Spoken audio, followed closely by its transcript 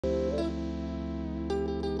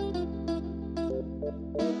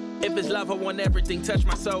If it's love, I want everything. Touch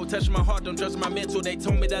my soul, touch my heart, don't judge my mental. They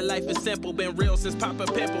told me that life is simple, been real since Papa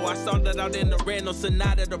Pimple. I started out in the Renault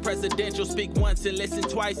Sonata, the presidential. Speak once and listen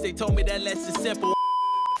twice. They told me that less is simple.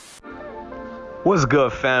 What's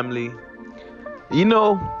good, family? You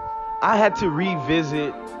know, I had to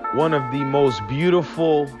revisit one of the most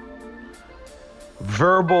beautiful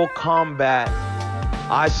verbal combat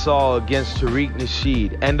I saw against Tariq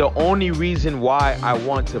Nasheed. And the only reason why I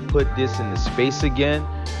want to put this in the space again,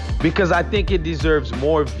 because I think it deserves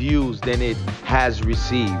more views than it has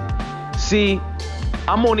received. See,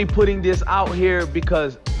 I'm only putting this out here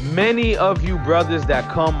because many of you brothers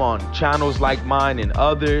that come on channels like mine and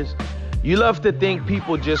others, you love to think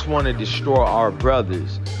people just want to destroy our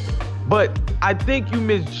brothers. But I think you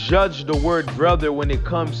misjudge the word brother when it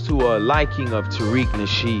comes to a liking of Tariq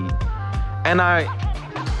Nasheed. And I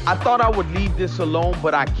thought I would leave this alone,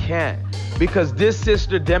 but I can't, because this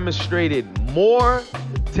sister demonstrated more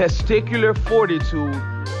testicular fortitude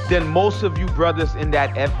than most of you brothers in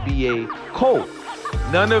that FBA code.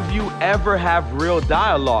 None of you ever have real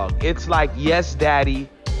dialogue. It's like, yes, daddy,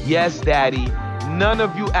 yes, daddy. None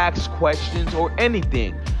of you ask questions or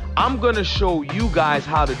anything. I'm gonna show you guys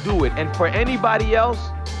how to do it. And for anybody else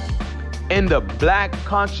in the black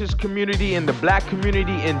conscious community, in the black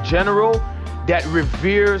community in general, that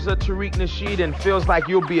reveres a Tariq Nasheed and feels like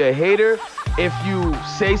you'll be a hater if you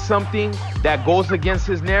say something that goes against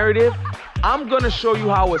his narrative, I'm gonna show you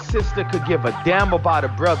how a sister could give a damn about a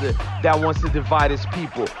brother that wants to divide his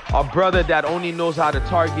people. A brother that only knows how to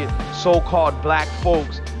target so-called black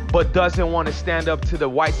folks but doesn't want to stand up to the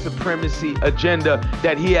white supremacy agenda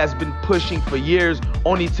that he has been pushing for years,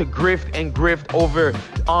 only to grift and grift over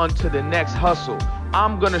on to the next hustle.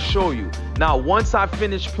 I'm gonna show you. Now, once I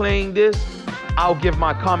finish playing this, I'll give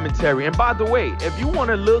my commentary. And by the way, if you want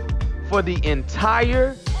to look for the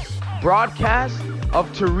entire broadcast of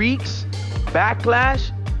Tariq's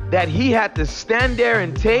backlash that he had to stand there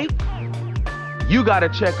and take, you got to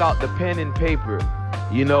check out the pen and paper.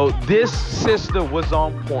 You know, this sister was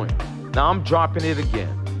on point. Now I'm dropping it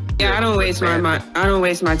again. Yeah, I don't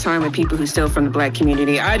waste my time with people who steal from the black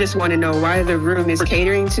community. I just want to know why the room is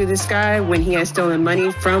catering to this guy when he has stolen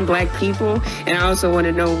money from black people. And I also want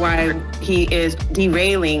to know why he is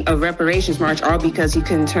derailing a reparations march, all because he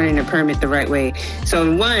couldn't turn in a permit the right way.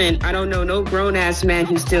 So one, I don't know no grown-ass man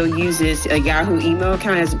who still uses a Yahoo email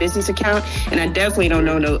account as a business account. And I definitely don't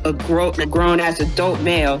know a grown-ass adult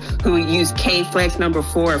male who used KFlex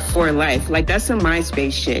 #4 for life. Like, that's some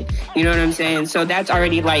MySpace shit. You know what I'm saying? So that's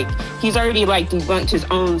already like, he's already like debunked his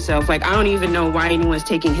own self. Like, I don't even know why anyone's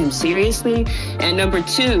taking him seriously. And number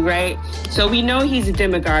two, right? So we know he's a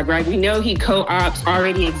demagogue, right? We know he co-ops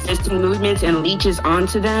already existing movements and leeches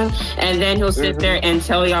onto them. And then he'll sit there and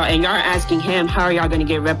tell y'all, and y'all asking him, how are y'all going to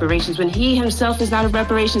get reparations when he himself is not a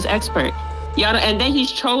reparations expert? Y'all, and then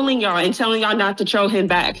he's trolling y'all and telling y'all not to troll him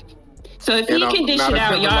back. So if he can dish it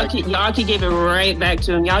out, y'all can give it right back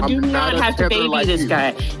to him. Y'all do not have to baby this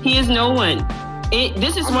guy. He is no one.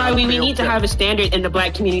 This is why we need to have a standard in the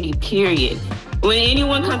black community, period. When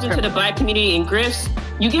anyone comes into the black community and grifts,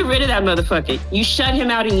 you get rid of that motherfucker. You shut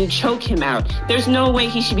him out and you choke him out. There's no way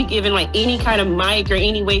he should be given like any kind of mic or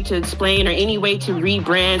any way to explain or any way to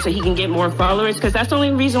rebrand so he can get more followers, because that's the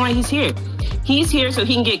only reason why he's here. He's here so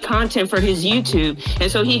he can get content for his YouTube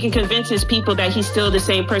and so he can convince his people that he's still the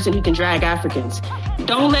same person who can drag Africans.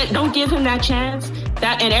 Don't give him that chance.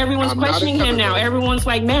 And everyone's questioning him now. Everyone's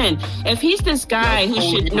like, man, if he's this guy who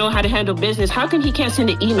should know how to handle business, how come he can't send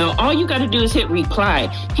an email? All you got to do is hit reply.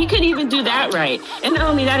 He couldn't even do that right. And not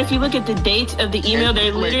only that, if you look at the dates of the email,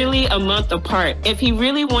 they're literally a month apart. If he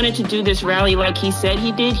really wanted to do this rally like he said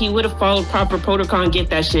he did, he would have followed proper protocol and get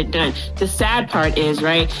that shit done. The sad part is,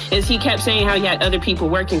 right, is he kept saying how he had other people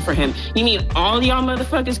working for him. You mean all y'all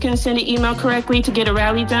motherfuckers can send an email correctly to get a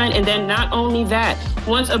rally done? And then not only that,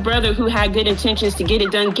 once a brother who had good intentions to get it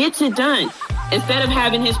done gets it done, instead of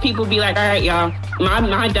having his people be like, all right, y'all,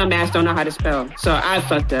 my dumb ass don't know how to spell, so I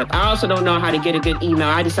fucked up. I also don't know how to get a good email.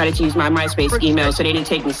 I decided to use my MySpace email, so they didn't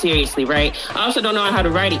take me seriously, right? I also don't know how to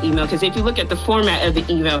write an email, because if you look at the format of the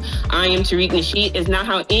email, I am Tariq Nasheed is not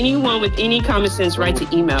how anyone with any common sense writes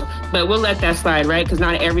an email. But we'll let that slide, right? Because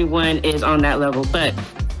not everyone is on that level. But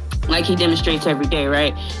like he demonstrates every day,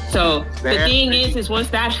 right? So the thing is once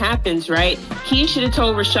that happens, right, he should have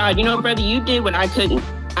told Rashad, you know, brother, you did what I couldn't.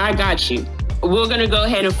 I got you. we're going to go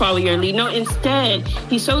ahead and follow your lead. No, instead,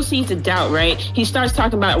 he sows seeds of doubt, right? He starts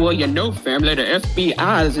talking about, well, you know, family, the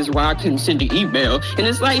FBI's is why I couldn't send the email. And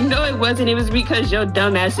it's like, no, it wasn't. It was because your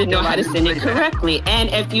dumb ass didn't know how to send it correctly. And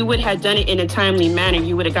if you would have done it in a timely manner,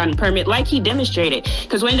 you would have gotten a permit like he demonstrated.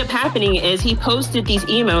 Because what ended up happening is he posted these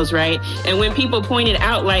emails, right? And when people pointed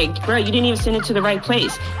out, like, bro, you didn't even send it to the right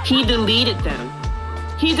place, he deleted them.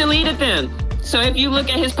 He deleted them. So if you look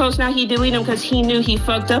at his post now, he deleted them because he knew he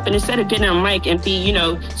fucked up. And instead of getting on mic and be, you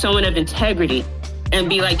know, someone of integrity and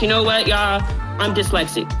be like, you know what, y'all, I'm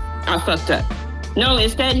dyslexic. I fucked up. No,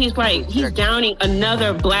 instead he's like, he's downing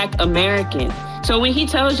another Black American. So when he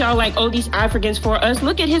tells y'all like, oh, these Africans for us,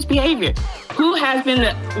 look at his behavior. Who has been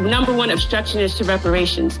the #1 obstructionist to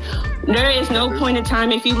reparations? There is no point in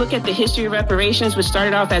time, if you look at the history of reparations, which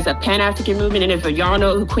started off as a Pan-African movement, and if y'all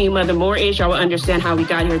know who Queen Mother Moore is, y'all will understand how we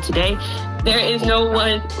got here today. There is no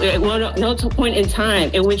point in time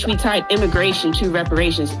in which we tied immigration to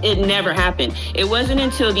reparations. It never happened. It wasn't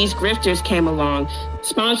until these grifters came along,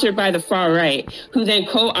 sponsored by the far right, who then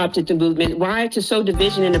co-opted the movement. Why? To sow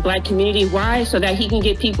division in the Black community. Why? So that he can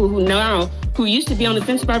get people who used to be on the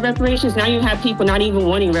fence about reparations. Now you have people not even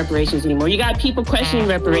wanting reparations anymore. You got people questioning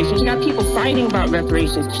reparations. You got people fighting about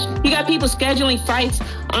reparations. You got people scheduling fights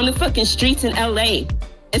on the fucking streets in LA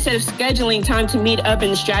instead of scheduling time to meet up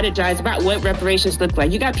and strategize about what reparations look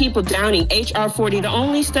like. You got people downing HR 40, the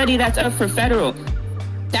only study that's up for federal.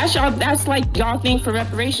 That's like y'all think for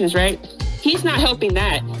reparations, right? He's not helping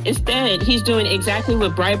that. Instead, he's doing exactly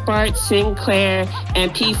what Breitbart, Sinclair,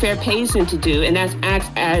 and P-Fair pays him to do, and that's act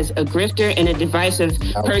as a grifter and a divisive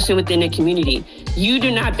person within the community. You do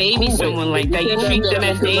not baby someone like that. You treat them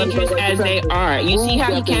as dangerous as they are. You see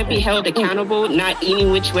how he can't be held accountable, not any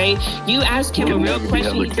which way? You ask him a real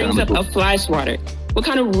question, he brings up a fly swatter. What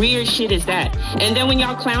kind of weird shit is that? And then when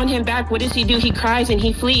y'all clown him back, what does he do? He cries and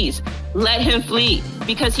he flees. Let him flee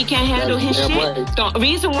because he can't handle his shit. The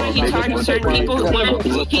reason why he targets certain people,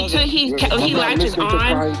 he latches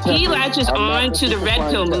on to the red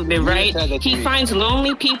pill movement, right? He finds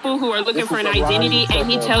lonely people who are looking for an identity, and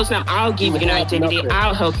he tells them, "I'll give you an identity.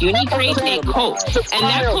 I'll help you." And he creates a cult, and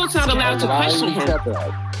that cult's not allowed to question him.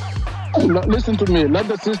 Listen to me. Let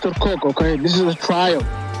the sister cook, okay? This is a trial.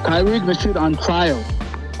 Tariq Nasheed on trial,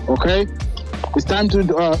 okay? It's time to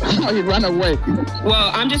run away.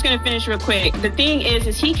 Well, I'm just going to finish real quick. The thing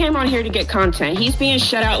is he came on here to get content. He's being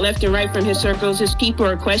shut out left and right from his circles. His people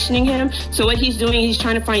are questioning him. So what he's doing, he's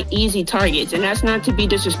trying to find easy targets. And that's not to be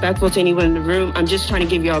disrespectful to anyone in the room. I'm just trying to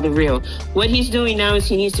give you all the real. What he's doing now is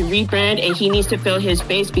he needs to rebrand and he needs to fill his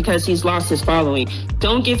base because he's lost his following.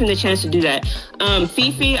 Don't give him the chance to do that.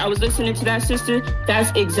 Fifi, I was listening to that, sister.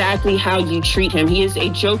 That's exactly how you treat him. He is a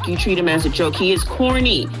joke. You treat him as a joke. He is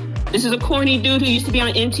corny. This is a corny dude who used to be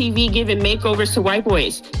on MTV giving makeovers to white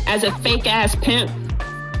boys as a fake-ass pimp.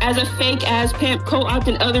 As a fake-ass pimp,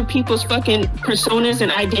 co-opting other people's fucking personas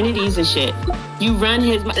and identities and shit. You run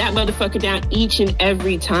that motherfucker down each and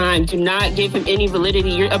every time. Do not give him any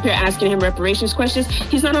validity. You're up here asking him reparations questions.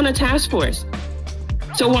 He's not on a task force.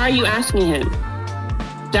 So why are you asking him?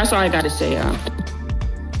 That's all I got to say, y'all.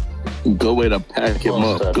 Go way to pack him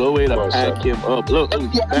up. Go way to pack him up. Look,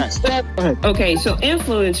 okay, so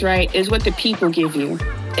influence, right, is what the people give you.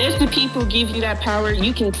 If the people give you that power,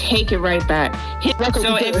 you can take it right back.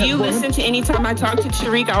 So if you listen to any time I talk to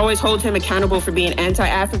Tariq, I always hold him accountable for being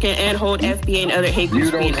anti-African and hold FBA and other hate groups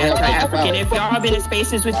for being anti-African. If y'all have been in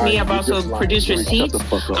spaces with me, I've also produced receipts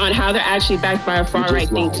on how they're actually backed by a far-right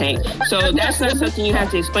think tank. So that's not something you have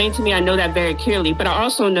to explain to me. I know that very clearly. But I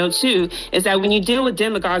also know, too, is that when you deal with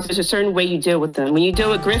demagogues, there's a certain way you deal with them. When you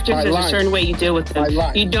deal with grifters, there's a certain way you deal with them.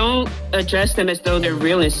 You don't address them as though they're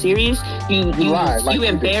real and serious. You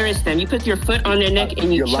embarrass them. You put your foot on their neck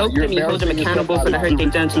and you choke them. You hold them accountable for the hurt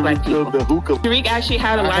they've done to white people. Tariq actually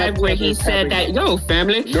had a live where he said that, yo,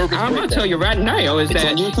 family, I'm going to tell you right now is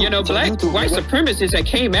that, black white supremacists that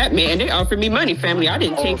came at me and they offered me money, family. I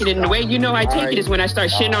didn't take it in the way I take it is when I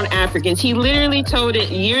start shitting on Africans. He literally told it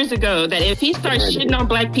years ago that if he starts shitting on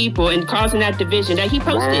black people and causing that division that he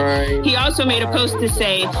posted, he also made a post to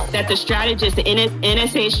say that the strategists, the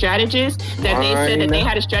NSA strategists, that they said that they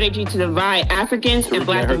had a strategy to divide Africans and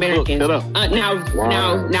black Americans.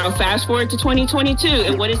 Now fast forward to 2022,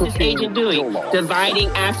 and what is this agent doing? Dividing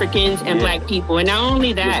Africans and black people. And not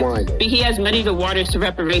only that, but he has muddied the waters to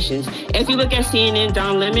reparations. If you look at CNN,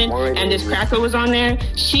 Don Lemon, and this cracker was on there,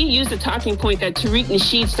 she used a talking point that Tariq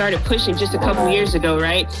Nasheed started pushing just a couple years ago,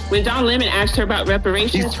 right? When Don Lemon asked her about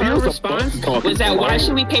reparations, her response was that why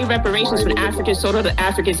should we pay reparations when Africans sold other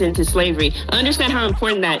Africans into slavery? Understand how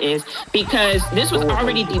important that is, because this was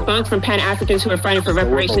already debunked from Pan-Africans who are fighting for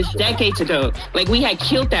reparations decades ago. Like, we had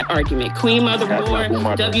killed that argument. Queen Mother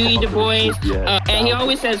Moore, W.E. Du Bois, and he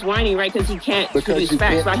always says whining, right, because he can't produce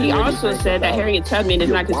facts. But he also said that Harriet Tubman is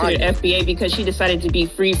not considered FBA because she decided to be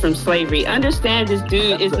free from slavery. Understand, this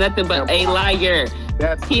dude is nothing but a liar.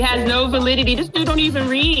 He has no validity. This dude don't even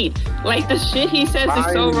read. Like, the shit he says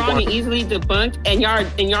is so wrong and easily debunked, and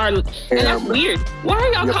that's weird. Why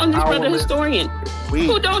are y'all calling this brother a historian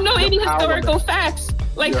who don't know any historical facts?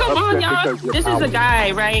 Like, come on, y'all. This is a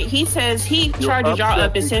guy, right? He says he charges y'all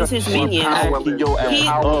up and sends his minions.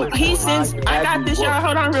 He sends, I got this, y'all.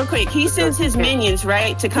 Hold on real quick. He sends his minions,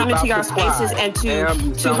 right, to come into y'all spaces and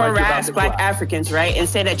to harass Black Africans, right, and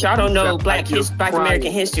say that y'all don't know Black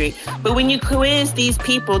American history. But when you quiz these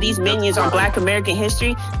people, these minions on Black American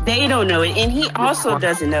history, they don't know it, and he also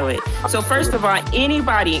doesn't know it. So first of all,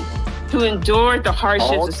 anybody who endured the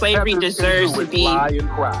hardships of slavery deserves to be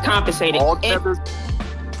compensated.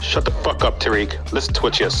 Shut the fuck up, Tariq. Listen to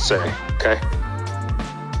what you have to say, okay?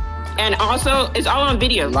 And also, it's all on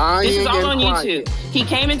video. This is all on YouTube. He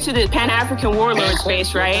came into the Pan-African warlord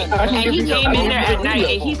space, right? And he came in there at night,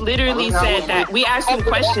 and he literally said that we asked him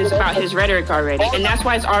questions about his rhetoric already, and that's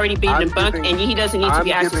why it's already being debunked, and he doesn't need to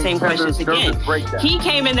be asked the same questions again. He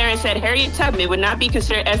came in there and said Harriet Tubman would not be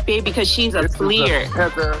considered FBA because she's a fleer.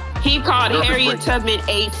 He called Harriet Tubman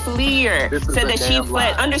a fleer, said that she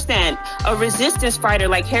fled. Understand, a resistance fighter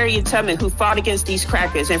like Harriet Tubman who fought against these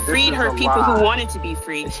crackers and freed her people who wanted to be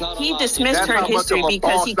free. He dismissed her history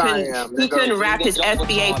because he couldn't wrap his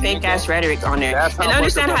FBA fake ass rhetoric on there. And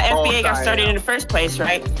understand how FBA got started in the first place,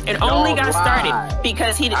 right? It only got started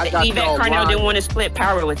because Yvette Carnell didn't want to split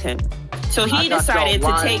power with him. So he decided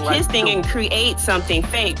to take his thing and create something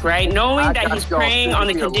fake, right? Knowing that he's preying on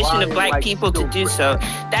the condition of Black people to do so.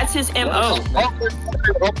 That's his MO.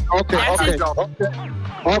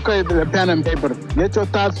 Okay, the pen and paper. Get your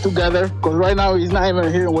thoughts together, because right now he's not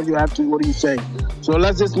even hearing what you say. So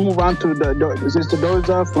let's just move on to Sister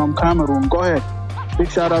Doza from Cameroon. Go ahead. Big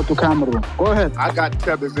shout out to Cameroon. Go ahead. I got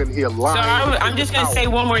Tethers in here live. So I'm just going to say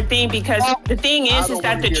one more thing, because the thing is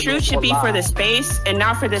that the truth should be for the space and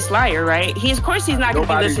not for this liar, right? Of course he's not going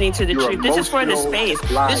to be listening to the truth. This is for the space.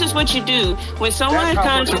 This is what you do. When someone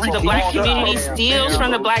comes into the Black community, steals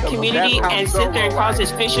from the Black community, and sit there and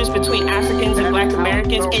causes fissures between Africans and Black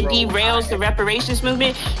Americans and derails the reparations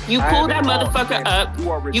movement, you pull that motherfucker up,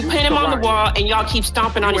 you pin him on the wall, and y'all keep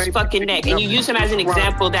stomping on his fucking neck. And you use him as an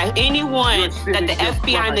example that anyone that the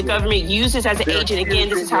FBI and the government uses as an agent, again,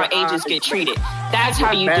 this is how agents get treated. That's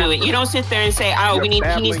how you do it. You don't sit there and say, oh, he needs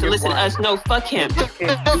to listen to us. No, fuck him.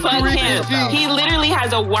 Fuck him. He literally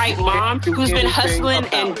has a white mom who's been hustling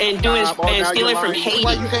and doing and stealing from Haiti.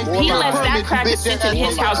 He lets that cracker sit in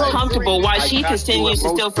his house comfortable while she continues to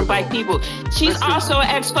steal from Black people. She's also an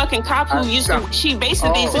ex-fucking cop who she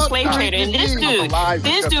basically is a slave trader. And this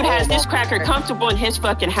dude has this cracker comfortable in his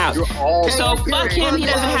fucking house. So fuck him. He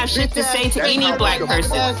doesn't have shit to say to any Black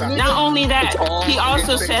person. Not only that, he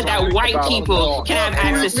also said that white people can have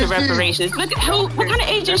access to reparations. Look, what kind of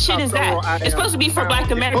agent shit is that? It's supposed to be for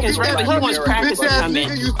Black Americans, right? But he wants crackers to come in.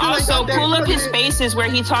 Also, pull up his spaces where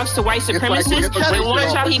he talks to white supremacists, and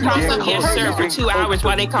watch how he calls them yes sir for 2 hours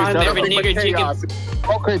while they call him every nigger jigger.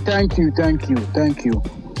 Okay, thank you.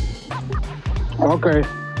 Okay,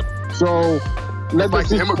 so it's like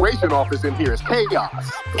the immigration office in here is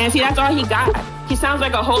chaos. And see, that's all he got. He sounds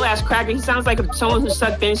like a whole ass cracker. He sounds like someone who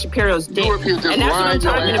sucked Ben Shapiro's dick. And that's what I'm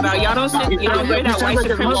talking about. Y'all don't hear that white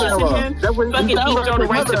supremacist in him? Fucking he's on the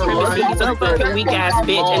white supremacy. He's a fucking weak ass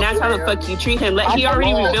bitch. And that's how the fuck you treat him. He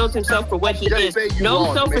already revealed himself for what he is.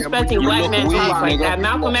 No self-respecting Black man talks like that.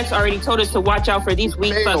 Malcolm X already told us to watch out for these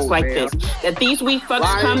weak fucks like this. That these weak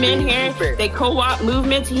fucks come in here, they co-op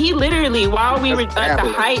movements. He literally, while we were at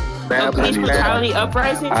the height of police brutality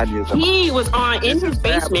uprising, he was in his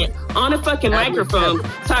basement on a fucking microphone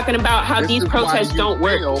talking about how these protests don't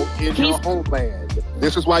work. In your homeland.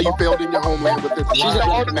 This is why you failed in your homeland with this. She's a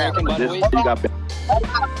Black American, by the way.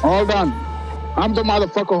 Hold on. I'm the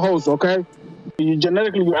motherfucker host, okay?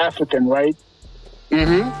 You're African, right?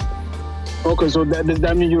 Mm-hmm. Okay, so does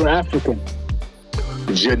that mean you're African?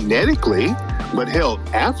 Genetically, but hell,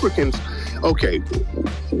 Africans, okay,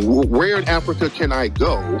 where in Africa can I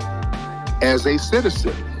go as a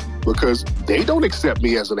citizen? Because they don't accept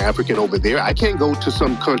me as an African over there. I can't go to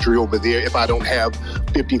some country over there if I don't have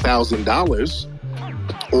 $50,000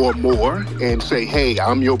 or more and say, hey,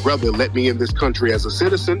 I'm your brother, let me in this country as a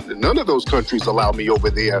citizen. None of those countries allow me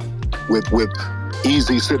over there with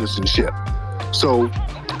easy citizenship. So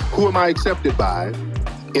who am I accepted by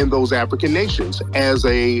in those African nations as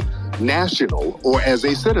a national or as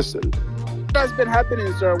a citizen? What's been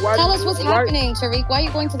happening, sir? Tell us what's happening, Tariq. Why are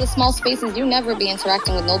you going to the small spaces? You never be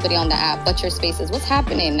interacting with nobody on the app but your spaces. What's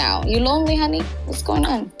happening now? You lonely, honey? What's going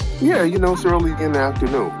on? Yeah, it's early in the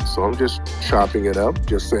afternoon, so I'm just chopping it up,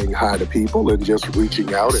 just saying hi to people and just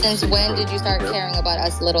reaching out. Since when did you start caring about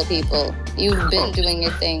us little people? You've been doing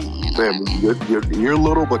your thing. You're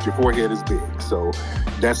little, but your forehead is big, so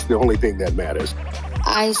that's the only thing that matters.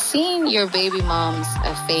 I seen your baby mom's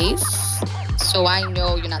face, so I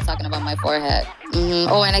know you're not talking about my forehead.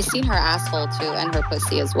 Oh, and I seen her asshole too, and her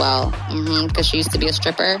pussy as well, because she used to be a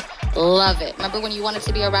stripper. Love it. Remember when you wanted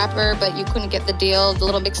to be a rapper, but you couldn't get the deal, the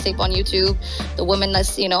little mixtape on YouTube, the woman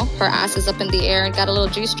that's, her ass is up in the air and got a little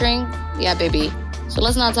G-string? Yeah, baby. So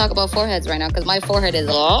let's not talk about foreheads right now, because my forehead is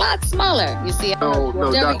a lot smaller. You see? No,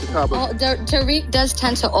 Dr. Kaba. Tariq does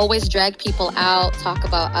tend to always drag people out, talk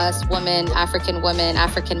about us, women, African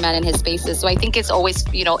men in his spaces. So I think it's always,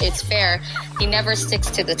 it's fair. He never sticks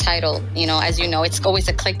to the title. As you know, it's always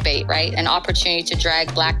a clickbait, right? An opportunity to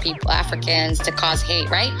drag black people, Africans, to cause hate,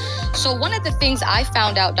 right? So one of the things I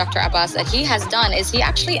found out, Dr. Abbas, that he has done is he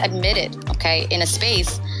actually admitted, in a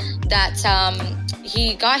space that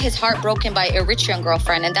he got his heart broken by Eritrean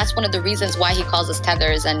girlfriend, and that's one of the reasons why he calls us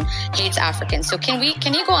tethers and hates Africans. So can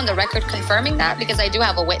you go on the record confirming that? Because I do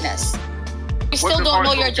have a witness. You still don't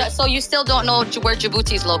know you still don't know where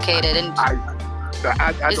Djibouti is located, and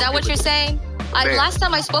is that what you're saying? Last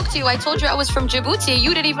time I spoke to you, I told you I was from Djibouti.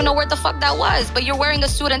 You didn't even know where the fuck that was, but you're wearing a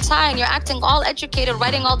suit and tie and you're acting all educated,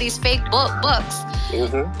 writing all these fake books.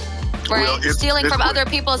 Right, well, stealing from other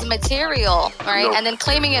people's material, right, and then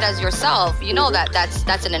claiming it as yourself.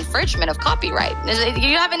 That's an infringement of copyright. Do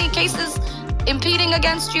you have any cases impeding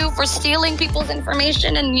against you for stealing people's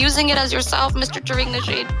information and using it as yourself, Mr. Tariq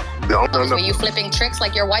Nasheed? No. Were you flipping tricks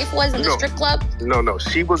like your wife was in the strip club? No.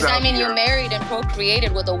 She was out here. You married and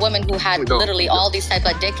procreated with a woman who had literally all these type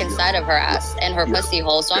of dick inside of her ass and her pussy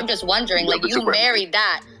hole. So I'm just wondering, you married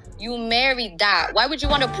that. You married that. Why would you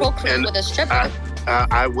want to procreate with a stripper?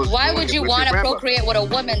 Why would you want to procreate with a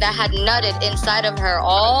woman that had nutted inside of her?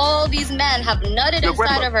 All these men have nutted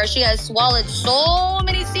inside of her. She has swallowed so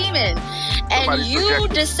many semen. And you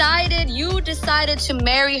decided to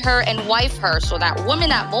marry her and wife her. So that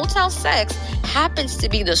woman at Motel 6 happens to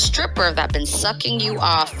be the stripper that been sucking you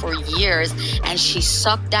off for years. And she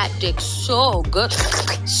sucked that dick so good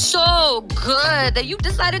that you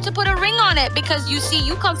decided to put a ring on it. Because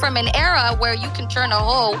you come from an era where you can turn a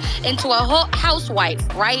hoe into a housewife,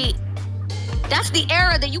 right? That's the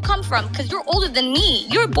era that you come from, because you're older than me.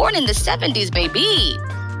 You were born in the 70s, baby.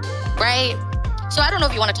 Right? So I don't know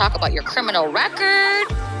if you want to talk about your criminal record.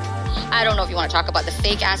 I don't know if you want to talk about the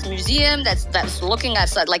fake-ass museum that's looking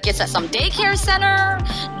at, like, it's at some daycare center,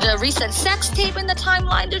 the recent sex tape in the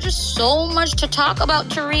timeline. There's just so much to talk about,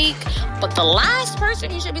 Tariq. But the last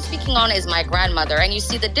person you should be speaking on is my grandmother. And you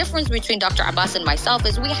see, the difference between Dr. Abbas and myself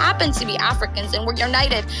is we happen to be Africans and we're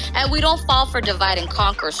united, and we don't fall for divide and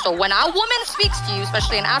conquer. So when a woman speaks to you,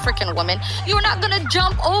 especially an African woman, you're not going to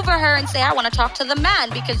jump over her and say, I want to talk to the man,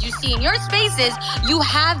 because you see in your spaces, you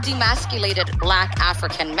have demasculated black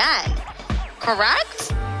African men.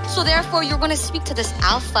 Correct? So therefore, you're going to speak to this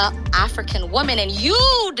alpha African woman, and you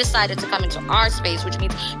decided to come into our space, which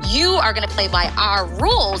means you are going to play by our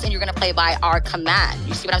rules and you're going to play by our command.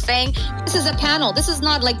 You see what I'm saying? This is a panel. This is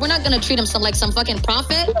not like, we're not going to treat him like some fucking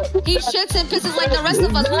prophet. He shits and pisses like the rest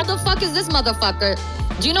of us. Who the fuck is this motherfucker?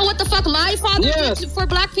 Do you know what the fuck my father did for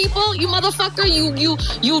black people? You motherfucker,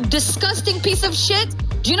 you disgusting piece of shit.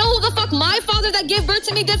 Do you know who the fuck my father that gave birth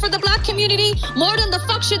to me did for the black community? More than the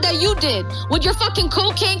fuck shit that you did. With your fucking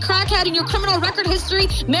cocaine crackhead and your criminal record history,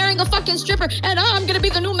 marrying a fucking stripper, and I'm gonna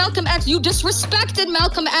be the new Malcolm X. You disrespected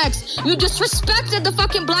Malcolm X. You disrespected the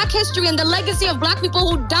fucking black history and the legacy of black people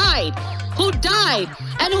who died,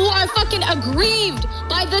 and who are fucking aggrieved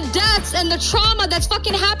by the deaths and the trauma that's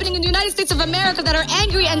fucking happening in the United States of America, that are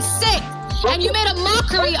angry and sick. And you made a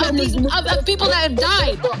mockery of these of people that have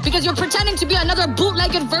died because you're pretending to be another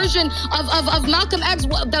bootlegged version of Malcolm X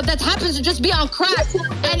that happens to just be on crack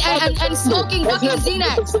and smoking fucking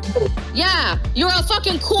Xanax. Yeah, you're a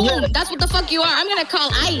fucking coon. Yeah. That's what the fuck you are. I'm gonna call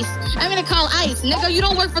ICE. Nigga, you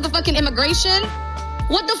don't work for the fucking immigration.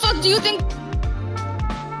 What the fuck do you think?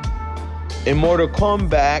 In Mortal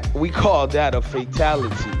Kombat, we call that a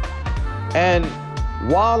fatality. And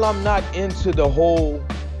while I'm not into the whole,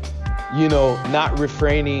 not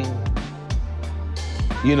refraining,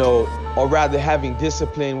 or rather having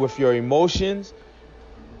discipline with your emotions,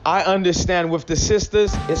 I understand with the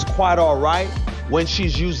sisters, it's quite all right when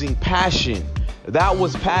she's using passion. That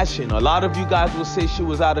was passion. A lot of you guys will say she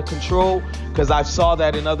was out of control, because I saw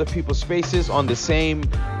that in other people's spaces on the same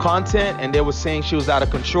content, and they were saying she was out of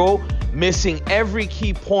control. missing every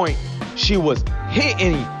key point she was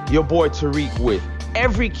hitting your boy Tariq with.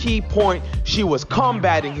 Every key point she was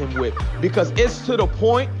combating him with. Because it's to the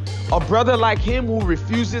point, a brother like him who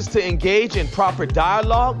refuses to engage in proper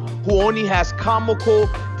dialogue, who only has comical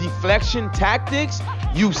deflection tactics,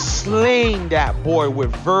 you slaying that boy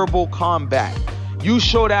with verbal combat. You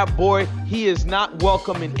show that boy he is not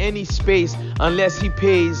welcome in any space unless he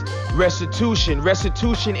pays restitution.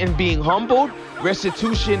 Restitution in being humbled,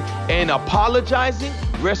 restitution in apologizing,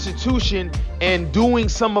 restitution and doing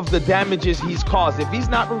some of the damages he's caused. If he's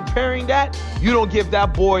not repairing that, you don't give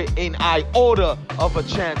that boy an iota of a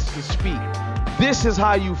chance to speak. This is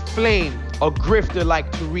how you flame a grifter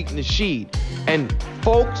like Tariq Nasheed. And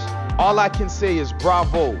folks, all I can say is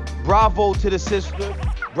bravo. Bravo to the sister.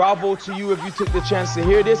 Bravo to you if you took the chance to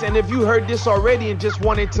hear this. And if you heard this already and just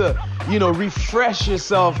wanted to, refresh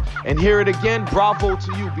yourself and hear it again, bravo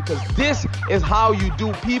to you, because this is how you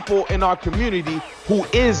do people in our community who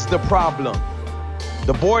is the problem.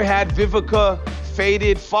 The boy had Vivica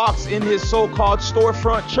Faded Fox in his so-called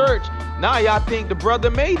storefront church. Now y'all think the brother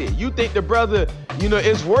made it. You think the brother,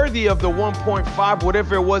 is worthy of the 1.5,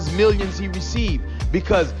 whatever it was, millions he received.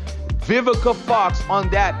 Because Vivica Fox on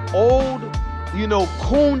that old,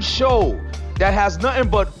 coon show that has nothing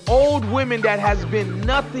but old women that has been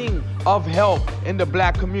nothing of help in the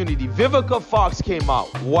black community. Vivica Fox came out.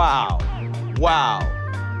 Wow.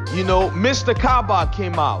 Mr. Kaba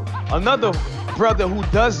came out. Another brother who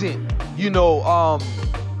doesn't,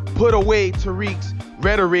 put away Tariq's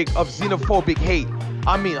rhetoric of xenophobic hate.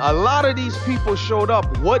 I mean, a lot of these people showed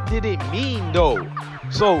up. What did it mean though?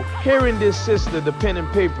 So hearing this sister, the pen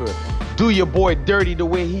and paper, do your boy dirty the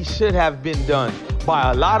way he should have been done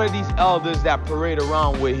by a lot of these elders that parade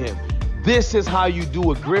around with him. This is how you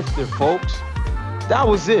do a grifter, folks. That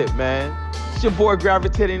was it, man. It's your boy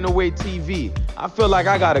Gravitating Away TV. I feel like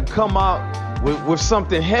I gotta come out with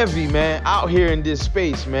something heavy, man, out here in this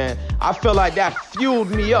space, man. I feel like that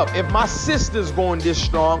fueled me up. If my sister's going this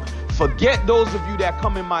strong, forget those of you that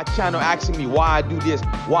come in my channel asking me why I do this,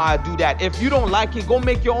 why I do that. If you don't like it, go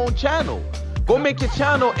make your own channel. Go make your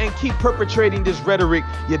channel and keep perpetrating this rhetoric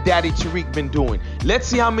your daddy Tariq been doing. Let's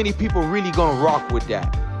see how many people really gonna rock with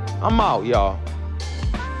that. I'm out, y'all.